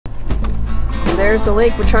there's the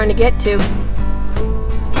lake we're trying to get to.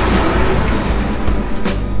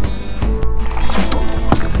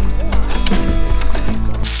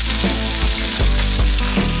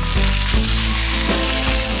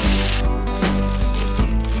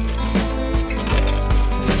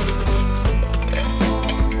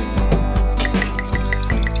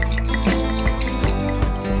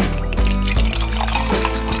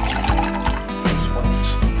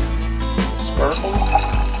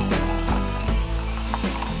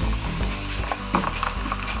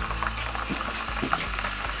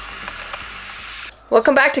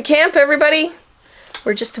 Welcome back to camp, everybody.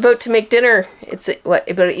 We're just about to make dinner. It's what,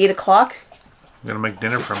 about 8 o'clock? I'm gonna make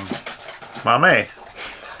dinner from Mame.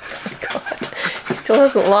 Oh my God, he still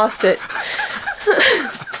hasn't lost it.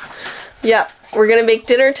 Yeah, we're gonna make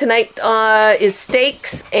dinner tonight. Is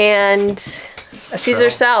steaks and a Caesar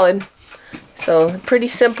salad. So pretty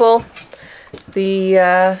simple.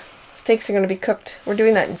 The steaks are gonna be cooked. We're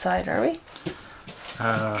doing that inside, are we?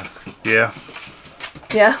 Yeah.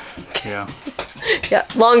 Yeah. Yeah. Yeah,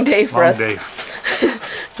 long day for us. Long day.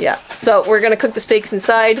 Yeah, so we're gonna cook the steaks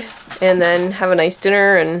inside and then have a nice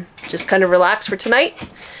dinner and just kind of relax for tonight.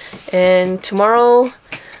 And tomorrow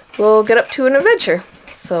we'll get up to an adventure.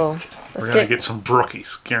 So we're gonna get some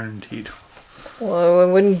brookies, guaranteed. Well, I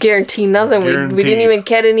wouldn't guarantee nothing. We didn't even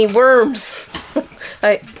get any worms.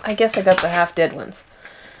 I guess I got the half dead ones.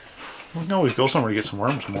 We can always go somewhere to get some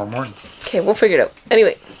worms tomorrow morning. Okay, we'll figure it out.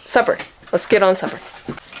 Anyway, supper. Let's get on supper.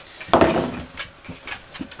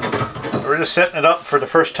 We're just setting it up for the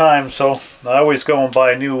first time, so I always go and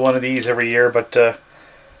buy a new one of these every year, but got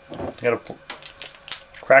a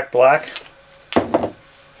cracked black,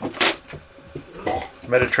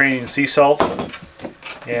 Mediterranean sea salt,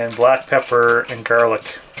 and black pepper and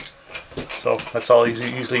garlic. So that's all I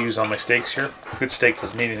usually use on my steaks here. Good steak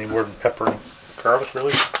doesn't need any more than pepper and garlic,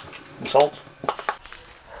 really, and salt.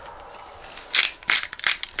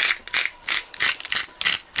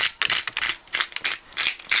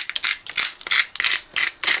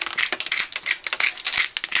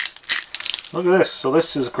 Look at this. So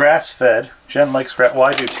this is grass-fed. Jen likes grass. Well,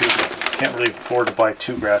 I do too. Can't really afford to buy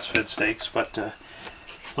 2 grass-fed steaks, but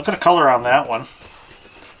look at the color on that one.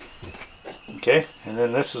 Okay, and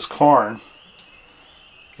then this is corn.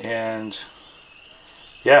 And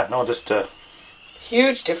yeah, no, just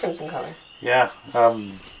huge difference in color. Yeah,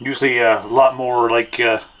 usually a lot more like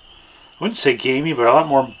I wouldn't say gamey, but a lot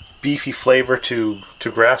more beefy flavor to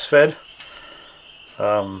grass-fed.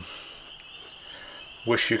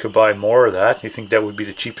 Wish you could buy more of that. You think that would be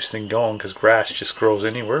the cheapest thing going because grass just grows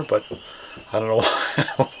anywhere, but I don't know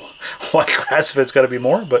why grass-fed's got to be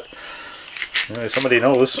more, but anyway, somebody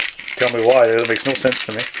knows. Tell me why. That makes no sense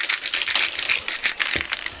to me.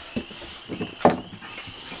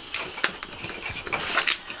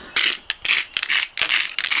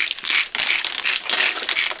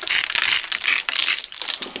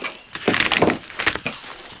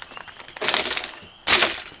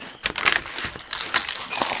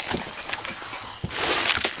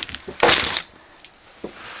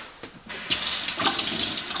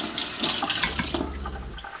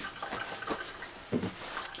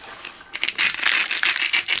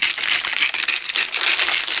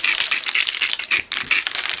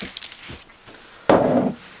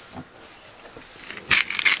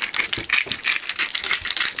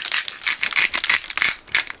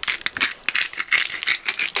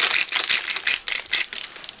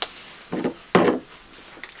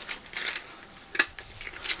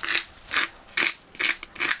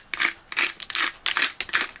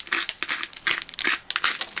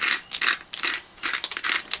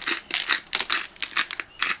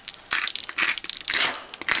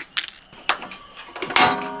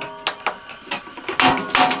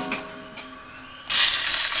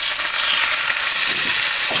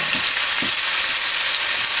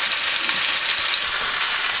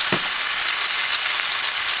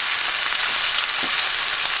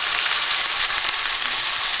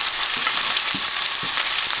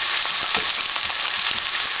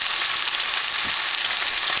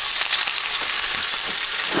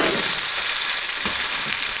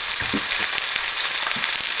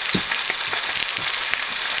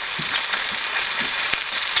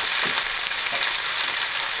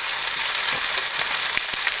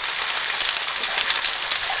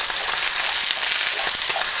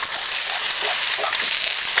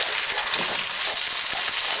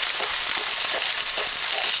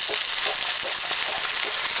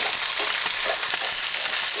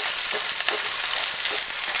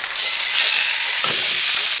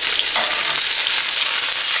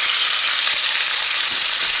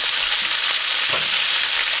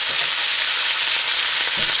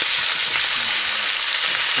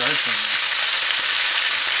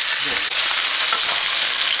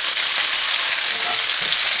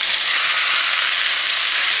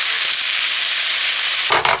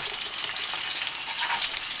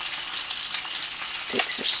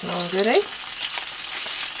 Steaks are smelling good, eh?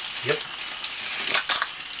 Yep.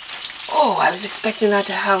 Oh, I was expecting that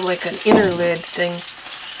to have like an inner lid thing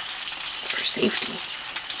for safety.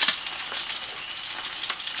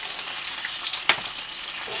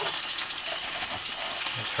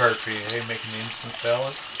 It's hard for you, eh, making the instant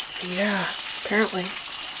salads? Yeah, apparently. You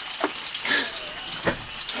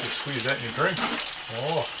squeeze that in your drink.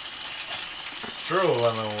 Oh. Just throw a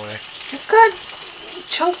lemon away. It's got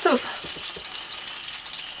chunks of...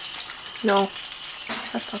 No,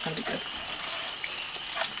 that's not going to be good.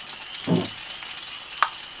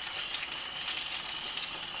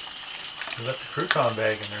 You left the crouton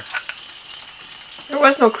bag in there. There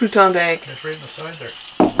was no crouton bag. It's right in the side there.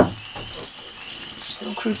 There's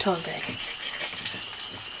no crouton bag.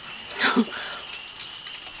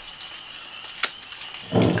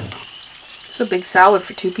 It's a big salad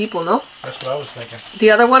for 2 people, no? That's what I was thinking.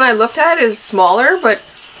 The other one I looked at is smaller, but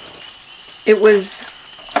it was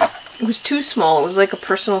too small. It was like a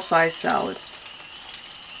personal size salad.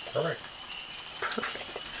 Perfect. Perfect.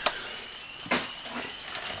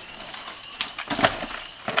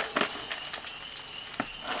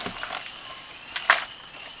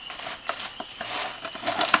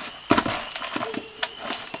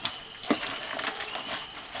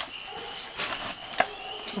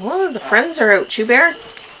 Oh, the friends are out, Chew Bear.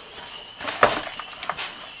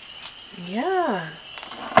 Yeah.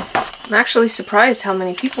 I'm actually surprised how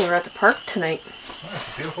many people are at the park tonight. Oh,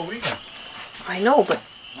 it's a beautiful weekend. I know, but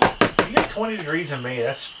You get 20 degrees in May,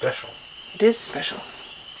 that's special. it is special.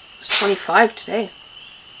 It's 25 today.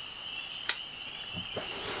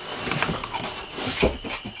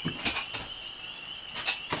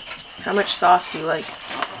 How much sauce do you like?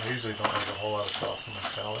 I usually don't like a whole lot of sauce in my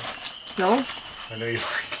salad. No? I know you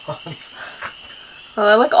like lots. Well,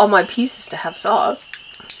 I like all my pieces to have sauce.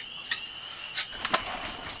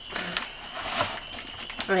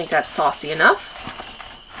 I think that's saucy enough.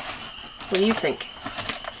 What do you think?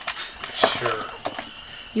 Sure.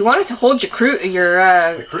 You want it to hold your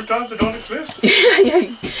The croutons that don't exist?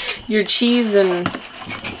 your cheese and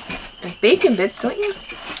bacon bits, don't you?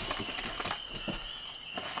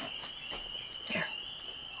 There.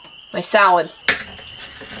 My salad.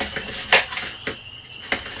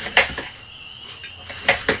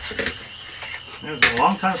 It's been a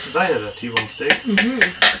long time since I had a T-bone steak.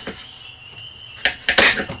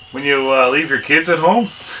 When you leave your kids at home,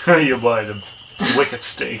 you buy the wicked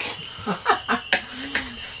steak.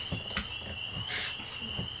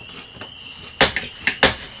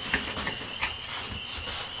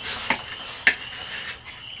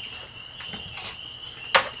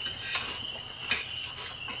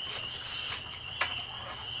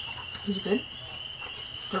 Is it good?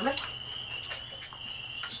 Perfect.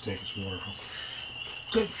 Steak is wonderful.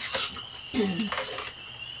 Good.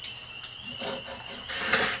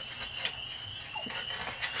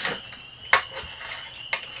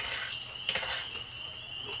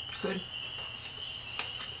 Good.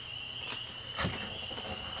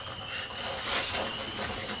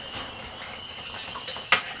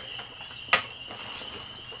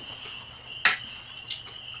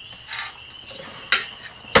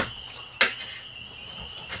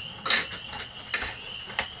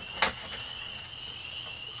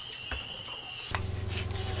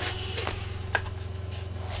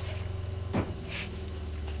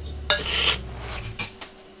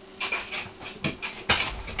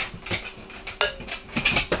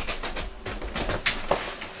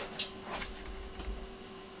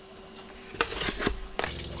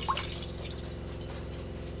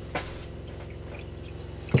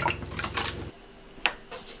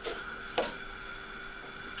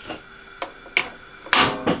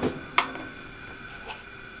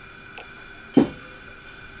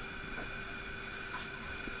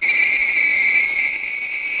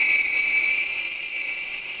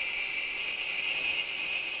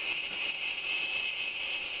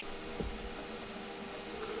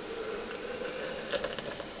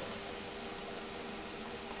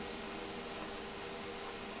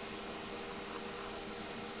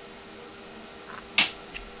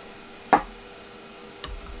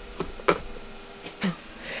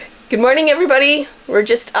 Good morning, everybody. We're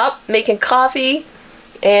just up making coffee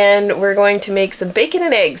and we're going to make some bacon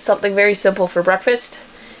and eggs, something very simple for breakfast,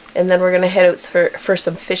 and then we're going to head out for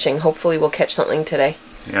some fishing. Hopefully we'll catch something today.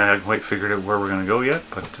 Yeah, I haven't quite figured out where we're going to go yet,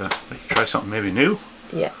 but we can try something maybe new.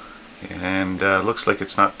 Yeah. And looks like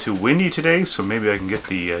it's not too windy today, so maybe I can get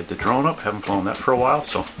the drone up. Haven't flown that for a while,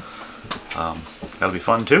 so that'll be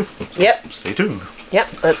fun too. So yep. Stay tuned.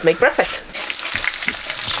 Yep, let's make breakfast.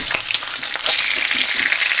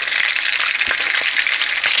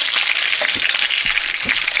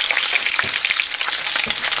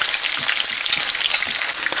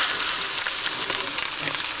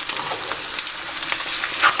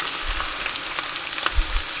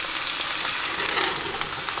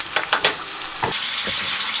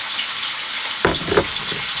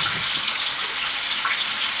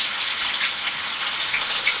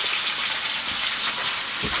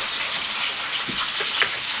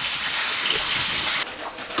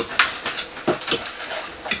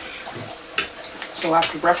 So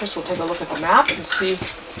after breakfast, we'll take a look at the map and see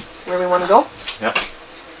where we want to go. Yep.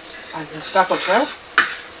 Find some speckled trout.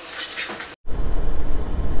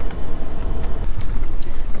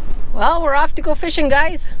 Well, we're off to go fishing,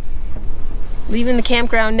 guys. Leaving the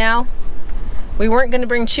campground now. We weren't going to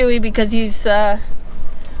bring Chewy because he's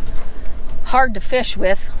hard to fish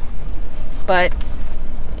with, but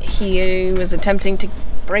he was attempting to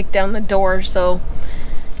break down the door, so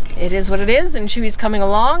it is what it is, and Chewy's coming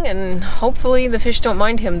along, and hopefully the fish don't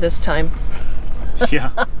mind him this time.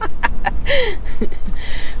 Yeah.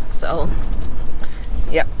 So,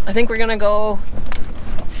 yep, I think we're gonna go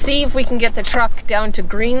see if we can get the truck down to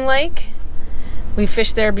Green Lake. We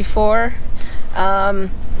fished there before,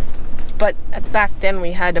 but back then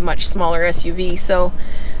we had a much smaller SUV, so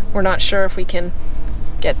we're not sure if we can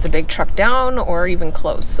get the big truck down or even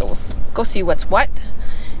close. So we'll go see what's what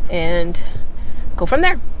and go from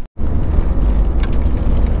there.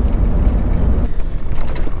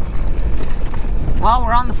 Well,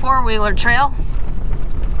 we're on the four-wheeler trail.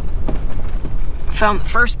 Found the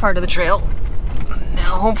first part of the trail.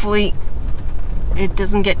 Now hopefully it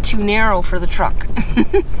doesn't get too narrow for the truck.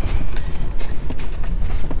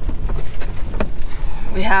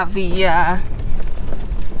 We have the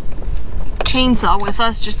chainsaw with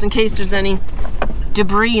us just in case there's any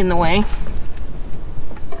debris in the way.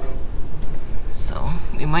 So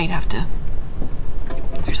we might have to,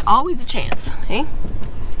 there's always a chance, hey?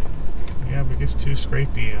 Yeah, but it gets too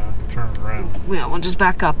scrapey, turn around. Yeah, we'll just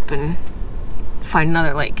back up and find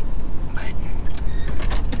another lake.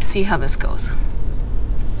 But see how this goes.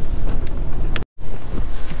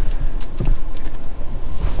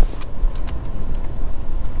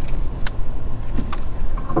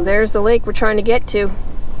 So there's the lake we're trying to get to.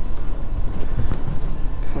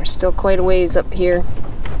 We're still quite a ways up here.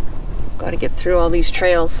 Got to get through all these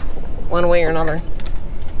trails one way or another.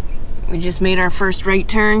 We just made our first right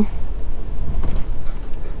turn.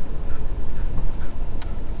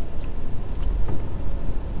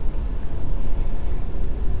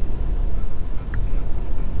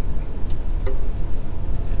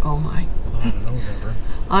 Oh my.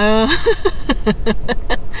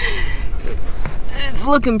 It's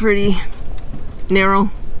looking pretty narrow.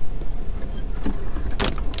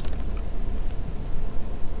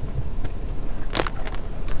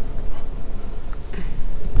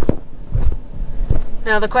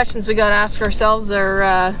 Now the questions we gotta ask ourselves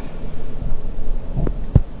are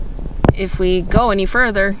if we go any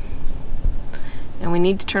further and we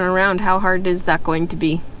need to turn around, how hard is that going to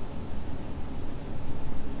be?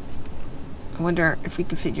 I wonder if we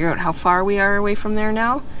can figure out how far we are away from there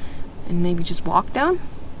now and maybe just walk down.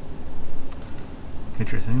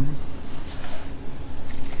 Get your thing there.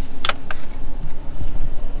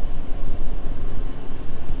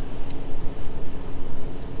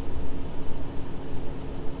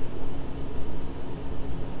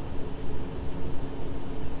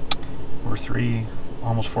 We're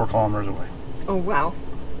almost 4 kilometers away. Oh wow.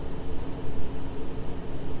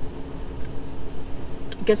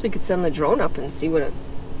 I guess we could send the drone up and see what it...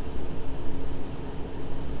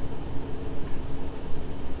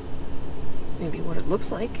 maybe what it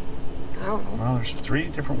looks like. I don't know. Well, there's 3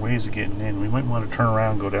 different ways of getting in. We might want to turn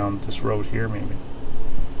around and go down this road here maybe.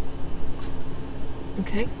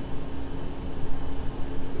 Okay.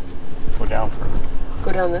 Go down further.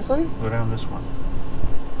 Go down this one? Go down this one.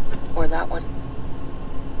 Or that one?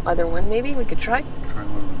 Other one maybe? We could try? Try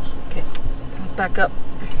one of those. Okay. Let's back up.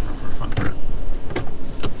 For a fun trip.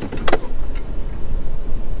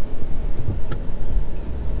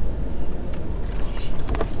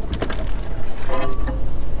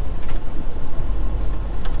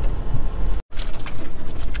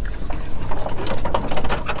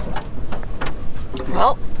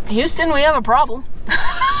 Well, Houston, we have a problem.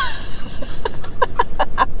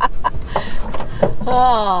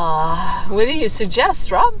 Oh, what do you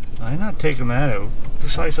suggest, Rob? I'm not taking that out. The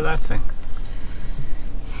size of that thing.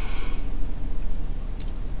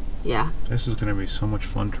 Yeah. This is going to be so much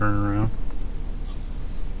fun turning around.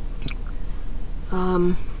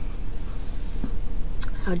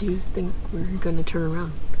 How do you think we're going to turn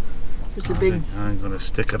around? There's a big... I'm going to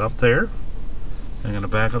stick it up there. I'm going to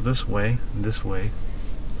back up this way and this way.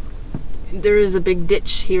 There is a big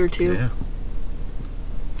ditch here too. Yeah.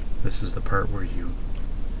 This is the part where you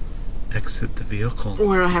exit the vehicle.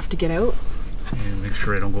 Where I have to get out? And make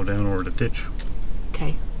sure I don't go down over the ditch.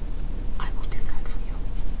 Okay. I will do that for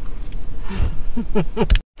you.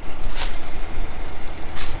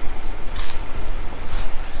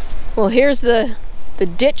 Well, here's the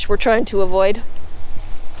ditch we're trying to avoid.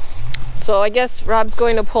 So I guess Rob's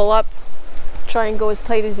going to pull up, try and go as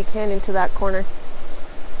tight as he can into that corner.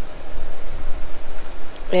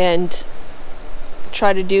 And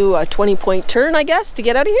try to do a 20-point turn, I guess, to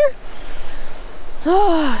get out of here.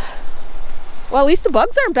 Well, at least the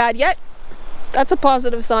bugs aren't bad yet. That's a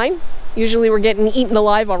positive sign. Usually we're getting eaten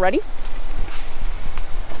alive already.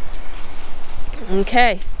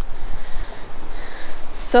 Okay.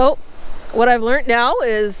 So, what I've learned now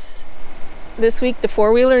is this week the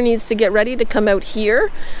four-wheeler needs to get ready to come out here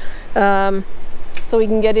so we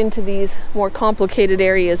can get into these more complicated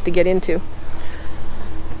areas to get into.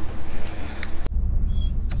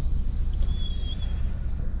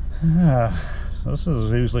 This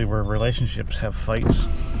is usually where relationships have fights.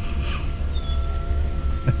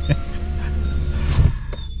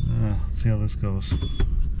 Let's see how this goes.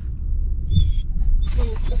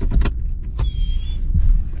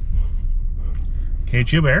 Okay,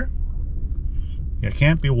 Chew Bear. You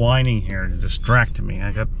can't be whining here to distract me.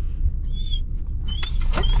 I got...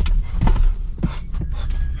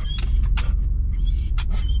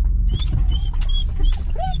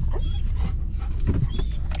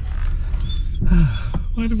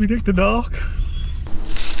 Why did we take the dog?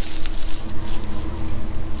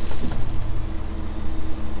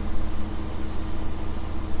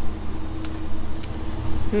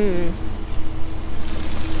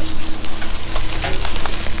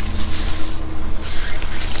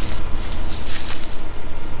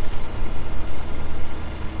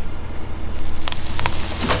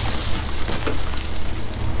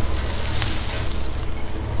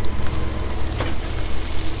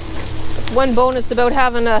 One bonus about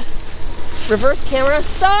having a reverse camera.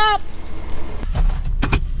 Stop!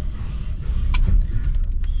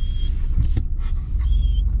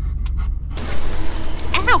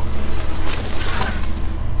 Ow!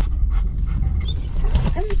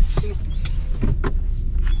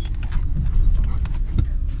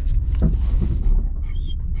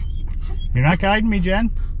 You're not guiding me, Jen?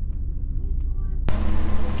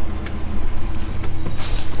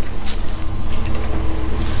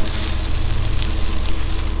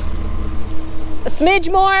 A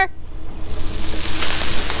smidge more.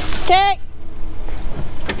 Okay.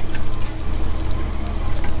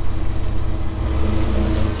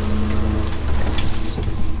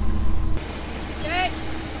 Okay.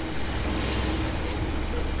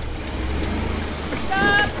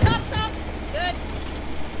 Stop, stop, stop. Good.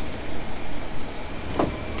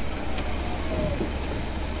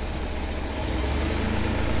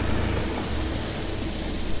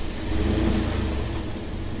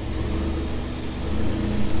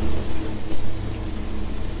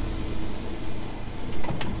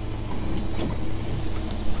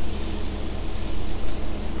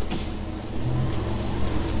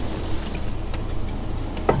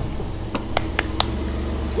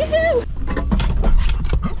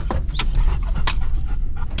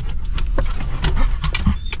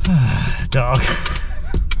 Dog.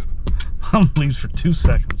 Mom leaves for 2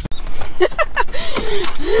 seconds.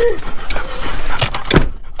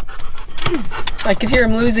 I could hear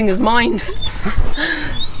him losing his mind.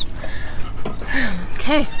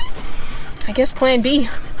 Okay. I guess plan B,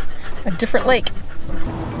 a different lake.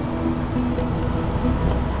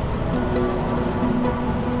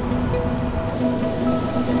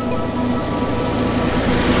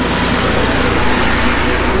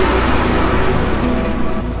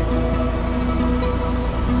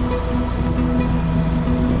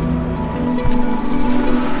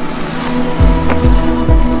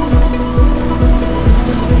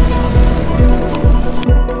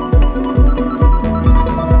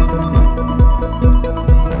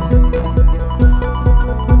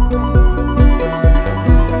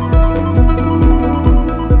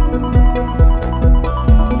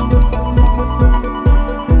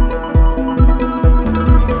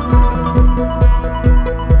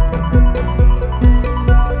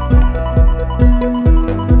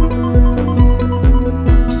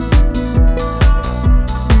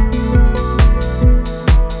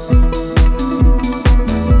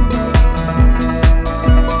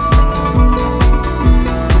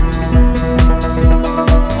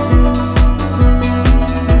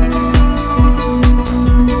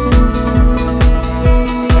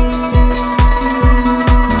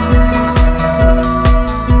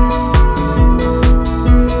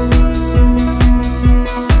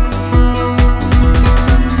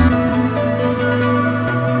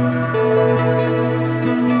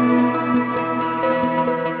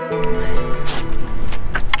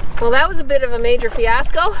 bit of a major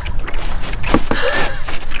fiasco.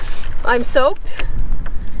 I'm soaked.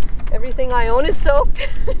 Everything I own is soaked.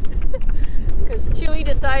 Because Chewy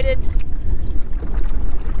decided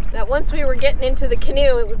that once we were getting into the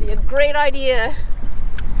canoe, it would be a great idea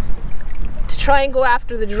to try and go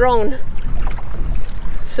after the drone.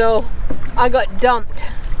 So I got dumped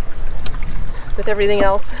with everything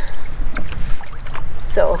else.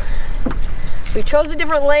 So we chose a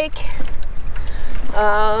different lake.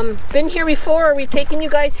 Been here before. We've taken you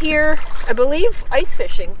guys here, I believe, ice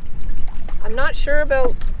fishing. I'm not sure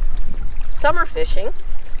about summer fishing,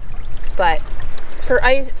 but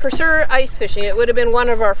for sure ice fishing, it would have been one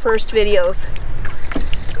of our first videos.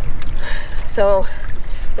 So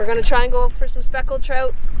we're gonna try and go for some speckled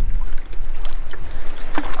trout.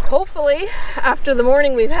 Hopefully, after the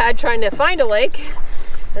morning we've had trying to find a lake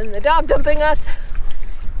and the dog dumping us,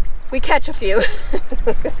 we catch a few.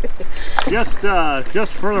 just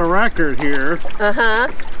for the record here.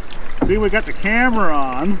 See, we got the camera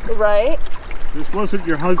on. Right. This wasn't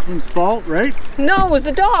your husband's fault, right? No, it was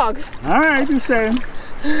the dog. All right, just saying.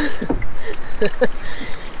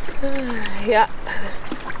 Yeah.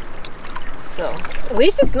 So, at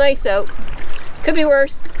least it's nice out. Could be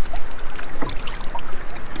worse.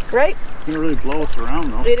 Right? It's gonna really blow us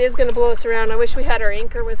around, though. It is gonna blow us around. I wish we had our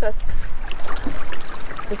anchor with us.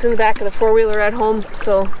 It's in the back of the four-wheeler at home,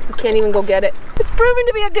 so we can't even go get it. It's proving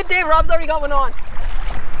to be a good day. Rob's already got one on.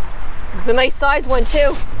 It's a nice size one,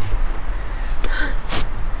 too.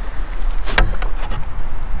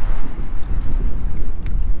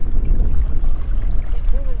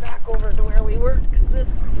 Get moving back over to where we were, because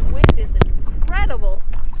this wind is incredible.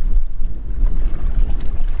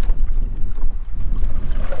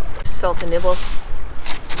 Just felt a nibble.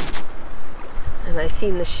 And I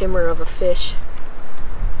seen the shimmer of a fish.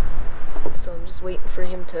 So I'm just waiting for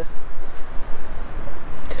him to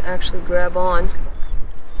actually grab on.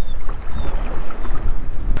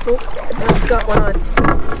 Oh, Rob's got one on.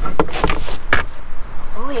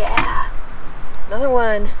 Oh yeah, another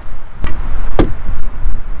one.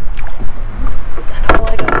 And all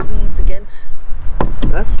I got is weeds again.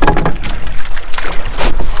 Huh?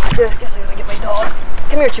 I guess I gotta get my dog.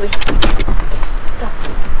 Come here, Chewy. Stop.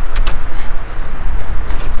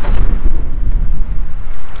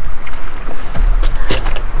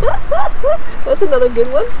 That's another good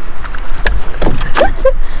one.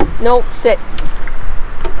 Nope, sit.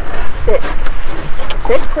 Sit.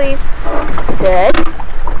 Sit, please. Sit.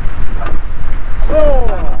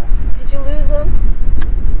 Oh. Did you lose them?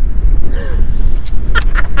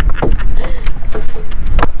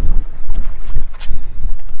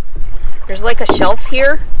 There's like a shelf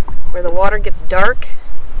here where the water gets dark,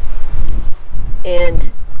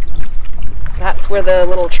 and that's where the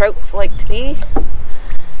little trouts like to be.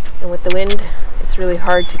 And with the wind, it's really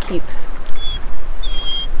hard to keep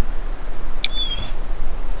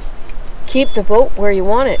the boat where you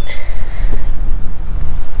want it.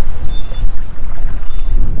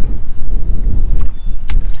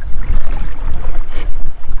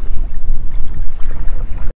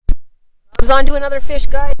 Rob's on to another fish,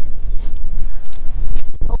 guys.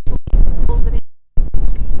 Hopefully he pulls it in.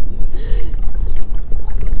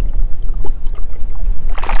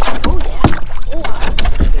 Oh yeah. Oh.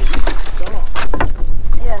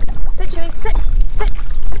 Yes. Sit, Chewy. Sit. Sit.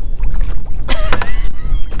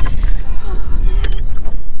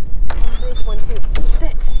 Oh, nice one too.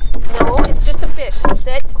 Sit. No, it's just a fish.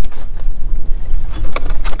 Sit.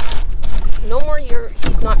 No more.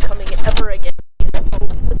 He's not coming ever again.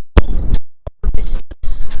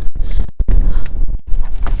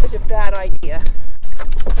 Such a bad idea.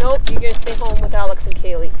 Nope, you're gonna stay home with Alex and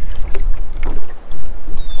Kaylee.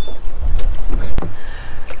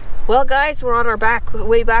 Well guys, we're on our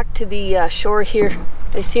way back to the shore here.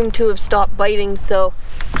 They seem to have stopped biting, so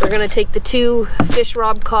we're gonna take the 2 fish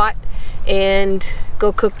Rob caught and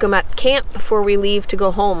go cook them at camp before we leave to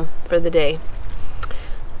go home for the day.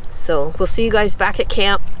 So we'll see you guys back at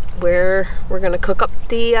camp where we're gonna cook up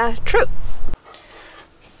the trout.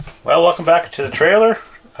 Well, welcome back to the trailer.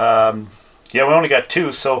 Yeah, we only got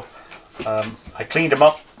 2, so I cleaned them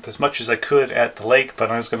up as much as I could at the lake,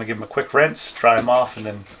 but I was going to give them a quick rinse, dry them off, and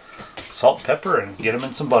then salt and pepper and get them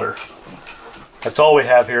in some butter. That's all we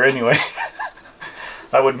have here anyway.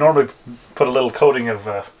 I would normally put a little coating of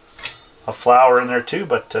flour in there too,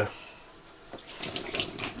 but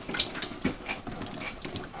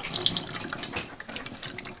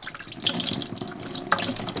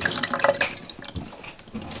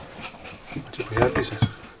what did we have these in?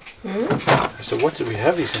 I said, what did we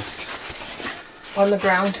have these in? On the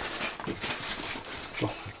ground.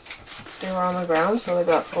 They were on the ground, so they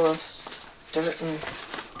got full of dirt and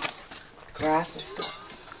grass and stuff.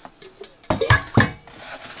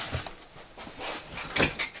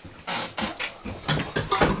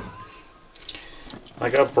 I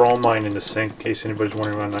got bromine in the sink in case anybody's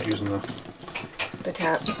wondering why I'm not using the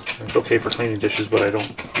tap. It's okay for cleaning dishes, but I don't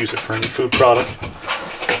use it for any food product.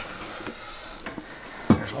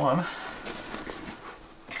 There's one.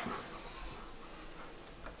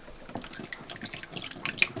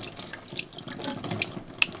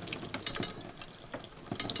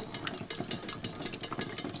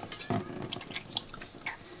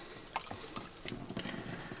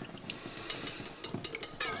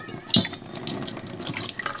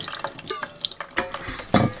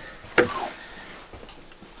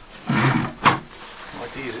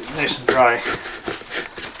 These are nice and dry.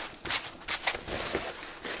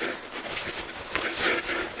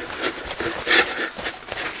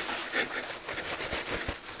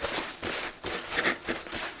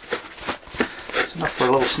 It's enough for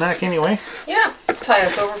a little snack anyway. Yeah, tie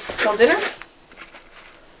us over till dinner.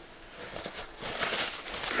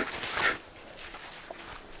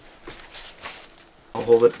 I'll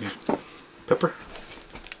hold it. Pepper.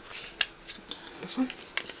 This one.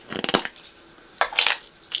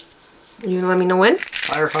 You gonna let me know when?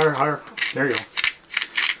 Higher, higher, higher. There you go.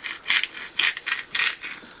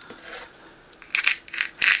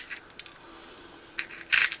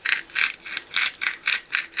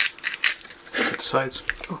 Hit the sides.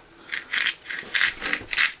 Oh.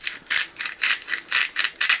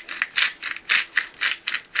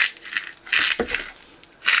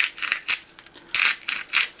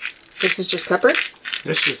 This is just pepper?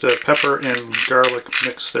 This is the pepper and garlic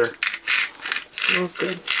mix there. Smells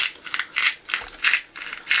good.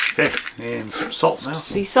 Okay, and some salt now.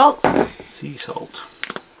 Sea salt. Sea salt.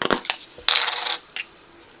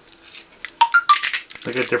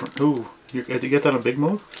 I get different. Ooh, you have to get that on big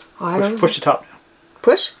mode? Oh, I don't know. Push the top now.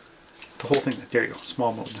 Push? The whole thing. There you go.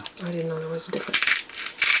 Small mode now. I didn't know there was different.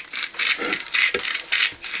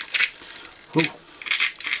 Ooh.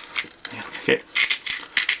 Man, okay.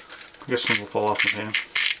 I guess some will fall off the pan.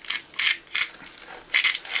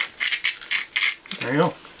 There you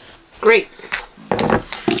go. Great.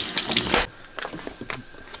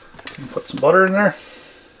 Put some butter in there.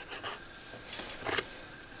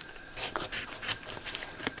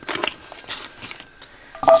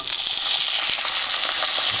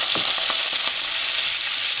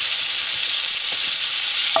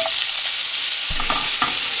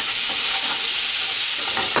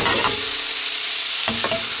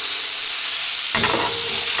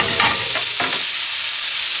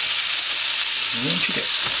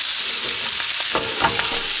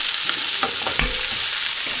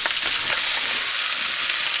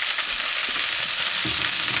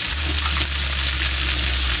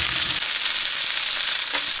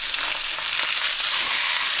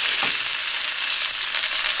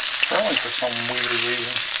 For some weird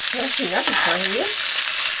reason. I've seen that before, have you?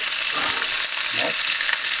 Nope.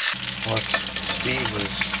 What Steve was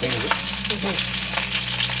thinking.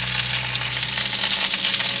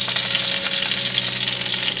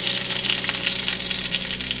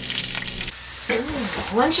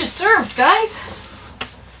 Lunch is served, guys.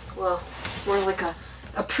 Well, we're like a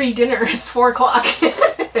pre-dinner. It's 4 o'clock.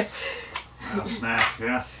 Snack,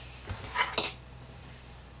 yeah.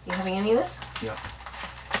 You having any of this? Yeah.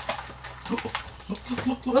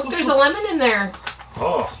 Look, there's a lemon in there.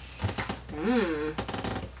 Oh. Mmm.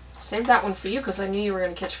 Saved that one for you because I knew you were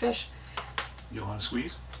going to catch fish. You want to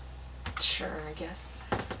squeeze? Sure, I guess.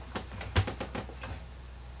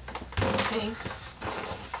 Thanks.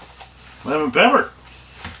 Lemon pepper.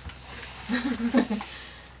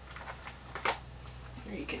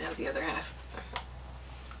 Or you can have the other half.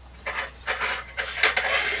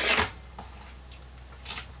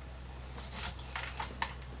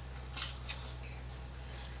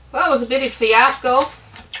 Well, it was a bit of a fiasco.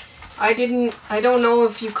 I don't know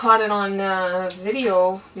if you caught it on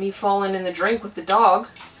video, me falling in the drink with the dog,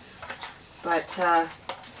 but it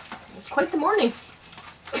was quite the morning.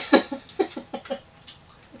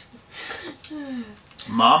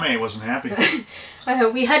 Mommy wasn't happy.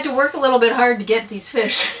 We had to work a little bit hard to get these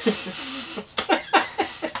fish.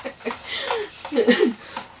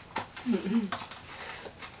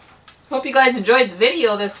 Hope you guys enjoyed the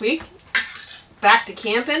video this week. Back to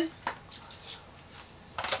camping.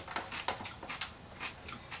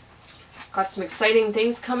 Got some exciting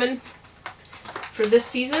things coming for this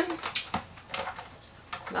season.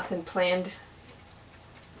 Nothing planned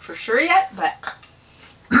for sure yet, but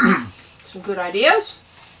some good ideas.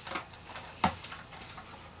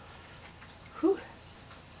 Whew.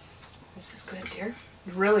 This is good, dear.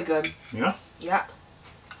 Really good. Yeah? Yeah.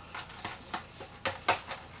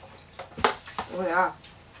 Oh yeah.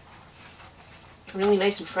 Really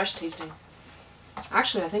nice and fresh tasting.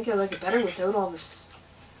 Actually, I think I like it better without all this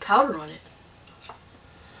powder on it.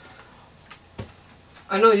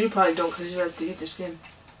 I know you probably don't because you have to eat the skin.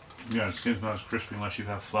 Yeah, the skin's not as crispy unless you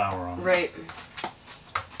have flour on it. Right.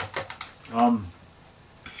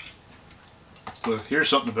 So here's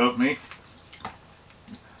something about me.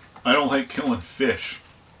 I don't like killing fish,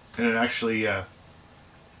 and it actually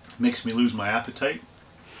makes me lose my appetite.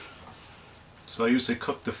 So I usually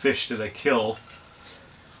cook the fish that I kill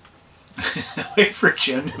and wait for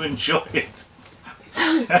Jen to enjoy it,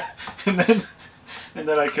 and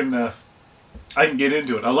then I can get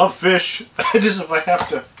into it. I love fish. Just if I have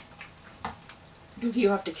to. If you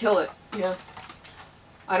have to kill it, yeah.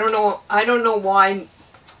 I don't know why.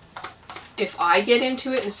 If I get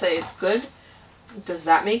into it and say it's good, does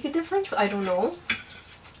that make a difference? I don't know.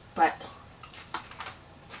 But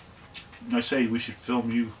I say we should film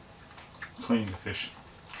you cleaning the fish.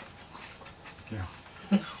 Yeah.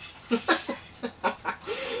 I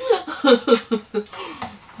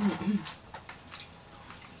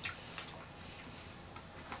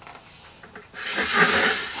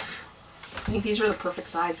think these are the perfect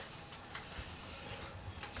size.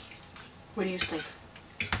 What do you think?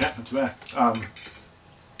 Yeah, not too bad.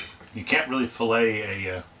 You can't really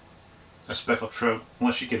fillet a speckled trout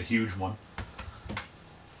unless you get a huge one.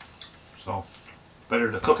 So,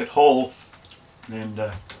 better to cook it whole and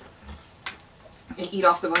eat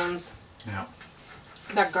off the bones. Yeah.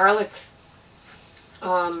 That garlic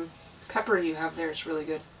pepper you have there is really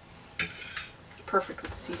good. Perfect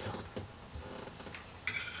with the sea salt.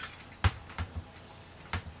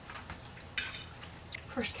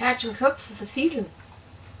 First catch and cook for the season.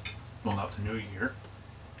 Well, not the new year.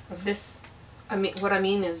 Of this, I mean, what I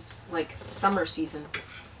mean is like summer season.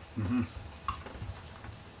 Mm-hmm.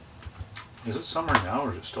 Is it summer now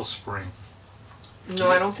or is it still spring?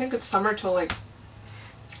 No, I don't think it's summer till like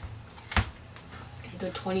the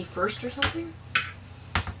 21st or something.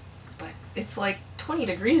 But it's like 20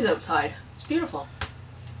 degrees outside. It's beautiful.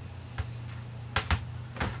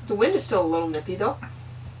 The wind is still a little nippy though.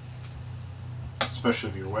 Especially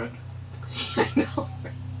if you're wet. I know.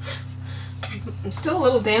 I'm still a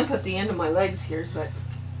little damp at the end of my legs here, but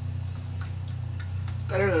it's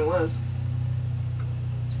better than it was.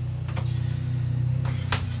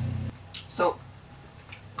 So,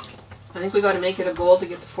 I think we got to make it a goal to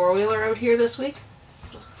get the four-wheeler out here this week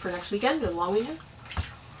for next weekend, a long weekend.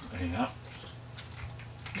 Yeah.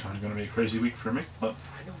 Kind of going to be a crazy week for me, but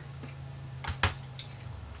I know.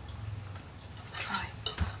 Try.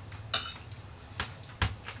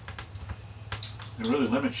 it really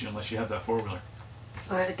limits you unless you have that four-wheeler.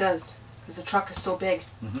 It does, because the truck is so big.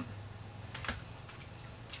 Mm-hmm.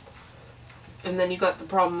 And then you got the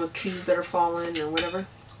problem with trees that are falling or whatever.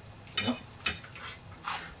 Yep.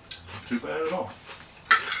 Too bad at all.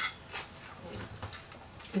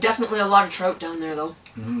 Definitely a lot of trout down there, though.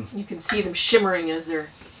 Mm-hmm. You can see them shimmering as they're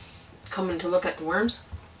coming to look at the worms.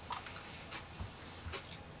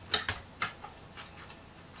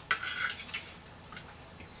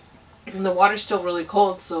 And the water's still really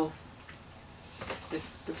cold, so the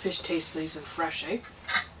fish taste nice and fresh, eh?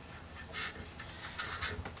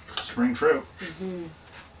 Spring trout. Mm-hmm.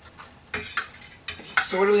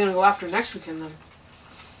 So what are we going to go after next weekend, then?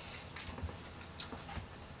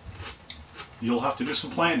 You'll have to do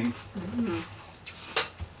some planning. Mm-hmm.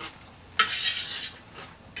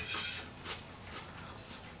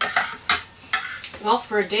 Well,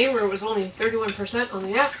 for a day where it was only 31% on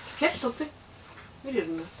the app to catch something, we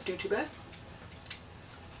didn't do too bad.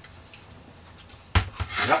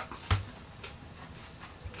 Yep.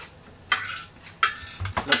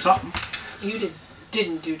 That's something. You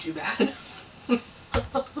didn't do too bad. I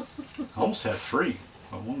almost had 3,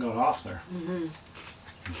 but one got off there. Mm-hmm.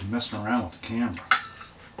 He's messing around with the camera.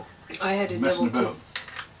 I had a Messing nibble about.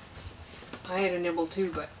 too. I had a nibble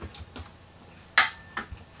too, but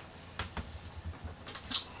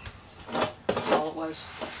that's all it was.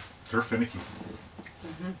 They're finicky.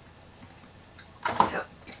 Mm-hmm. Yep.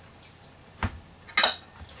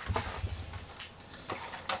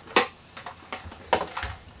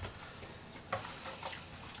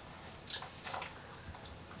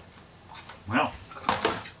 Well,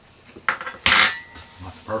 I'll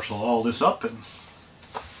have to parcel all this up and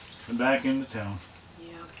come back into town.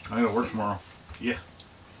 Yeah. I gotta work tomorrow. Yeah.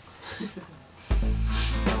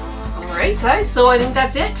 Alright guys, so I think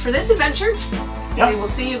that's it for this adventure. Yep. We will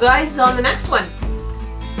see you guys on the next one.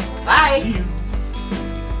 Bye. See you.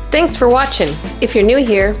 Thanks for watching. If you're new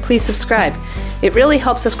here, please subscribe. It really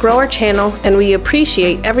helps us grow our channel and we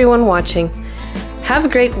appreciate everyone watching. Have a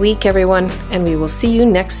great week everyone, and we will see you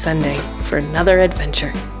next Sunday for for another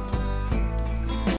adventure.